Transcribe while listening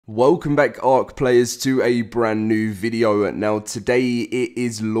Welcome back, ARK players, to a brand new video. Now today it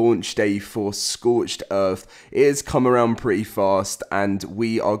is launch day for Scorched Earth. It has come around pretty fast and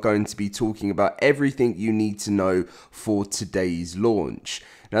we are going to be talking about everything you need to know for today's launch.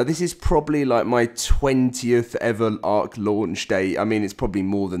 Now this is probably like my 20th ever ARK launch day. I mean, it's probably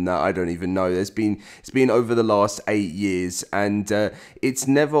more than that, I don't even know. It's been over the last 8 years and it's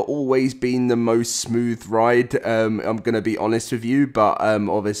never always been the most smooth ride. I'm going to be honest with you, but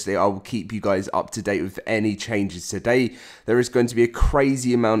obviously I will keep you guys up to date with any changes today. There is going to be a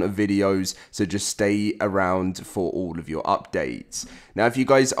crazy amount of videos, so just stay around for all of your updates. Now, if you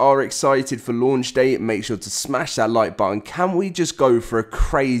guys are excited for launch day, make sure to smash that like button. Can we just go for a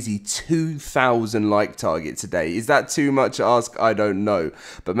crazy 2,000 like target today? Is that too much to ask? I don't know.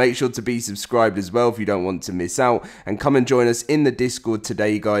 But make sure to be subscribed as well if you don't want to miss out. And come and join us in the Discord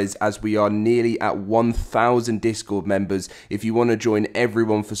today, guys, as we are nearly at 1,000 Discord members. If you want to join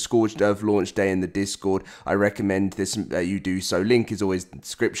everyone for Scorched Earth launch day in the Discord, I recommend this you do so. Link is always in the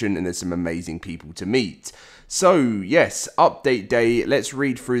description, and there's some amazing people to meet. So, yes, update day. Let's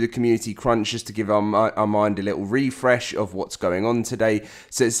read through the community crunch just to give our mind a little refresh of what's going on today.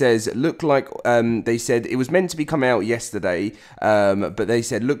 So it says, look like, they said it was meant to be coming out yesterday, but they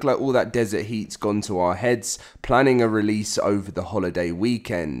said, look like all that desert heat's gone to our heads, planning a release over the holiday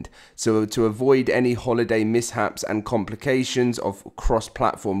weekend. So to avoid any holiday mishaps and complications of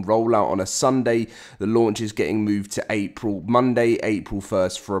cross-platform rollout on a Sunday, the launch is getting moved to Monday, April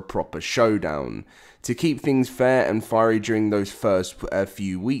 1st for a proper showdown. To keep things fair and fiery during those first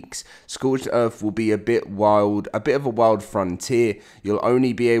few weeks, Scorched Earth will be a bit of a wild frontier. You'll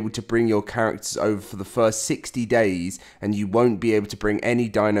only be able to bring your characters over for the first 60 days, and you won't be able to bring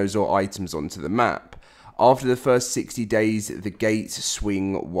any dinos or items onto the map. After the first 60 days, the gates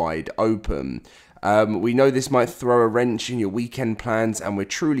swing wide open. We know this might throw a wrench in your weekend plans, and we're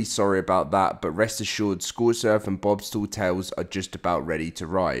truly sorry about that, but rest assured, Scorched Earth and Bob's Tall Tales are just about ready to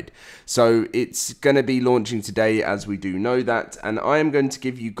ride. So it's going to be launching today, as we do know that, and I am going to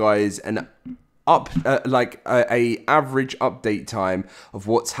give you guys an average update time of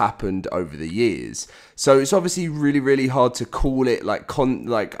what's happened over the years. So it's obviously really hard to call it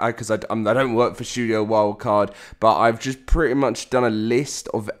because I don't work for Studio Wildcard, but I've just pretty much done a list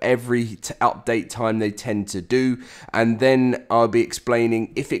of every update time they tend to do, and then I'll be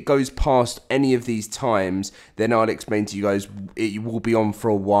explaining if it goes past any of these times, then I'll explain to you guys it will be on for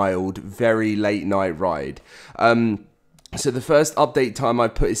a wild, very late night ride. So the first update time I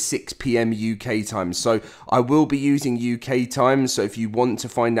put is 6 PM UK time. So I will be using UK time. So if you want to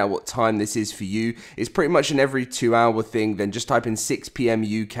find out what time this is for you, it's pretty much an every 2-hour thing. Then just type in 6 PM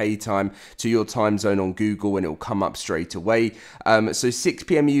UK time to your time zone on Google and it will come up straight away. So 6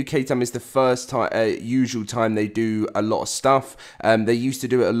 PM UK time is the first time, usual time they do a lot of stuff. They used to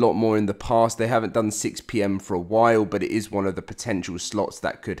do it a lot more in the past. They haven't done 6 PM for a while, but it is one of the potential slots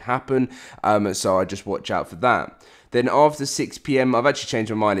that could happen. So I just watch out for that. Then after 6 PM, I've actually changed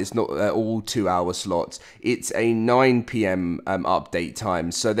my mind, it's not all 2-hour slots, it's a 9 PM update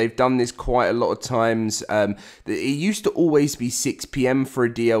time. So they've done this quite a lot of times. It used to always be 6 PM for a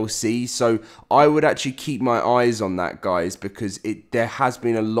DLC, so I would actually keep my eyes on that, guys, because there has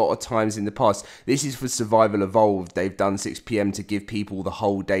been a lot of times in the past. This is for Survival Evolved, they've done 6 PM to give people the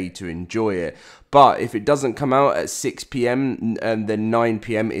whole day to enjoy it. But if it doesn't come out at 6 PM, then 9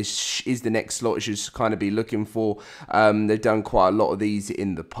 PM is the next slot you should kind of be looking for. They've done quite a lot of these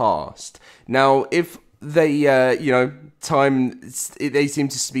in the past. Now, if they, they seem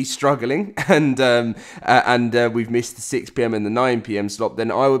to be struggling, and we've missed the 6 PM and the 9 PM slot,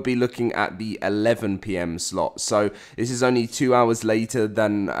 then I would be looking at the 11 PM slot. So this is only 2 hours later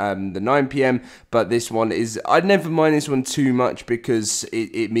than the 9 PM, but this one is, I'd never mind this one too much because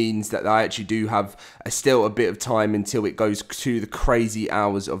it means that I actually do have still a bit of time until it goes to the crazy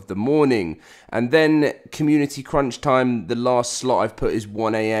hours of the morning. And then community crunch time, the last slot I've put is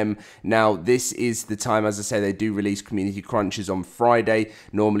 1 AM. Now this is the time, as I say, they do release community crunches on Friday,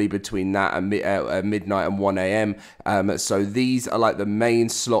 normally between that and midnight and 1 AM. So these are like the main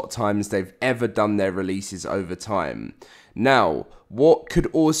slot times they've ever done their releases over time. Now, what could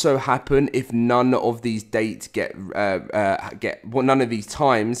also happen if none of these dates none of these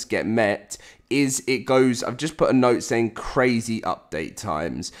times get met is it goes, I've just put a note saying crazy update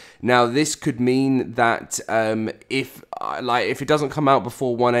times. Now this could mean that if it doesn't come out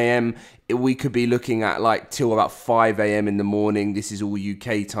before 1 AM, we could be looking at like till about 5 AM in the morning. This is all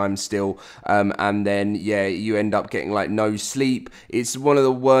UK time still, and then yeah, you end up getting like no sleep. It's one of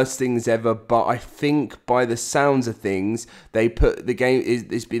the worst things ever, but I think by the sounds of things, things. They put the game,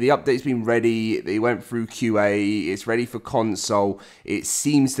 the update's been ready, they went through QA, it's ready for console, it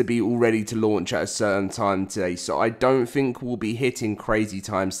seems to be all ready to launch at a certain time today, so I don't think we'll be hitting crazy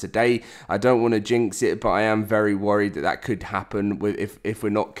times today. I don't want to jinx it, but I am very worried that that could happen if we're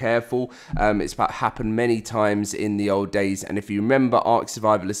not careful. It's happened many times in the old days, and if you remember, ARK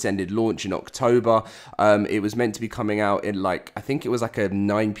Survival Ascended launched in October. It was meant to be coming out in like, I think it was like a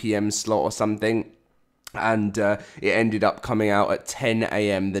 9 PM slot or something. And it ended up coming out at 10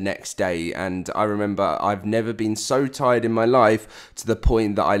 AM the next day. And I remember I've never been so tired in my life, to the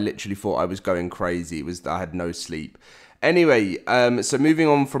point that I literally thought I was going crazy. I had no sleep. Anyway, so moving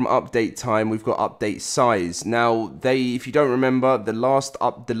on from update time, we've got update size. Now, if you don't remember, the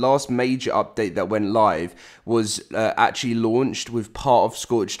last major update that went live was actually launched with part of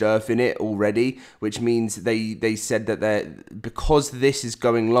Scorched Earth in it already, which means they said that because this is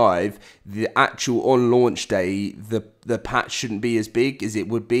going live, the actual on launch day, the patch shouldn't be as big as it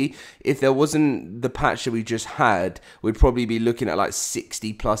would be. If there wasn't the patch that we just had, we'd probably be looking at like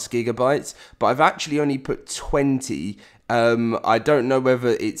 60 plus gigabytes, but I've actually only put 20. I don't know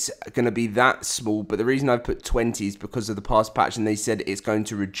whether it's going to be that small, but the reason I've put 20 is because of the past patch, and they said it's going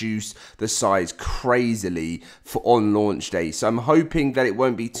to reduce the size crazily for on launch day. So I'm hoping that it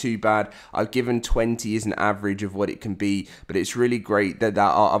won't be too bad. I've given 20 as an average of what it can be, but it's really great that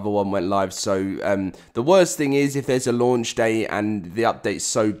our other one went live. So the worst thing is if there's a launch day and the update's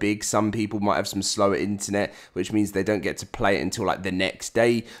so big, some people might have some slower internet, which means they don't get to play it until like the next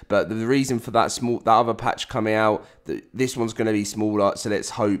day. But the reason for that other patch coming out, this one's going to be smaller, so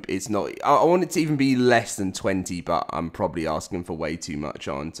let's hope it's not. I want it to even be less than 20, but I'm probably asking for way too much,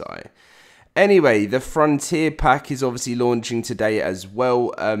 aren't I? Anyway, the Frontier pack is obviously launching today as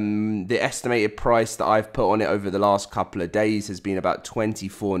well. The estimated price that I've put on it over the last couple of days has been about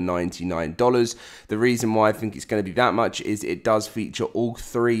 $24.99. The reason why I think it's going to be that much is it does feature all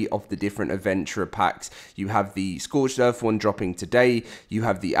 3 of the different adventurer packs. You have the Scorched Earth one dropping today, you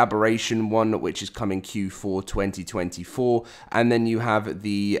have the Aberration one, which is coming Q4 2024, and then you have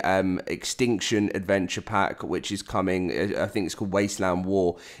the Extinction Adventure pack, which is coming, I think it's called Wasteland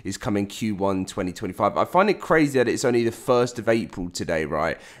War, is coming Q1 2025. I find it crazy that it's only the 1st of April today,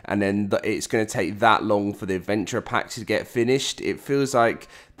 right? And then it's going to take that long for the adventure packs to get finished. It feels like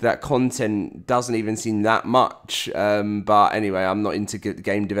that content doesn't even seem that much. But anyway, I'm not into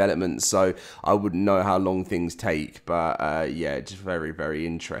game development, so I wouldn't know how long things take. But yeah, just very, very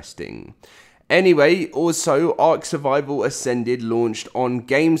interesting. Anyway, also, ARK Survival Ascended launched on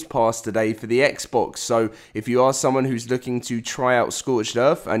Games Pass today for the Xbox. So if you are someone who's looking to try out Scorched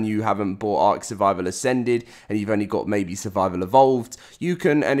Earth and you haven't bought ARK Survival Ascended and you've only got maybe Survival Evolved, you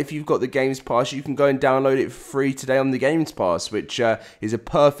can, and if you've got the Games Pass, you can go and download it for free today on the Games Pass, which is a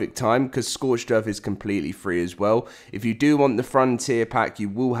perfect time because Scorched Earth is completely free as well. If you do want the Frontier pack, you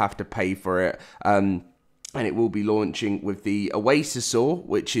will have to pay for it. And it will be launching with the Oasisaur,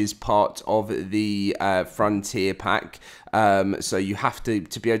 which is part of the Frontier pack. So you have to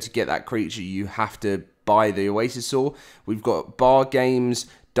be able to get that creature, you have to buy the Oasisaur. We've got bar games,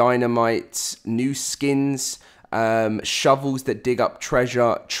 dynamites, new skins, shovels that dig up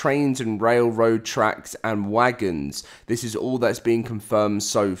treasure, trains and railroad tracks, and wagons. This is all that's been confirmed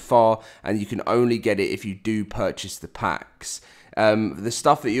so far, and you can only get it if you do purchase the packs. The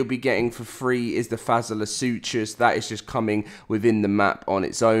stuff that you'll be getting for free is the Fazala Sutures. That is just coming within the map on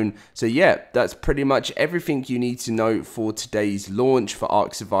its own. So yeah, that's pretty much everything you need to know for today's launch for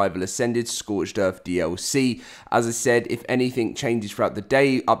ARK Survival Ascended Scorched Earth DLC. As I said, if anything changes throughout the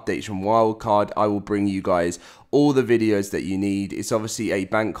day, updates from Wildcard, I will bring you guys all the videos that you need. It's obviously a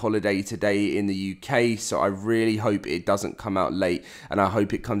bank holiday today in the UK, so I really hope it doesn't come out late, and I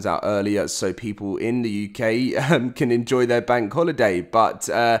hope it comes out earlier so people in the UK can enjoy their bank holiday. But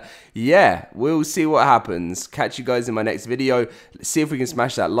yeah, we'll see what happens. Catch you guys in my next video. Let's see if we can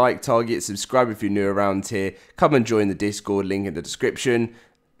smash that like target. Subscribe if you're new around here. Come and join the Discord, link in the description.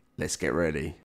 Let's get ready.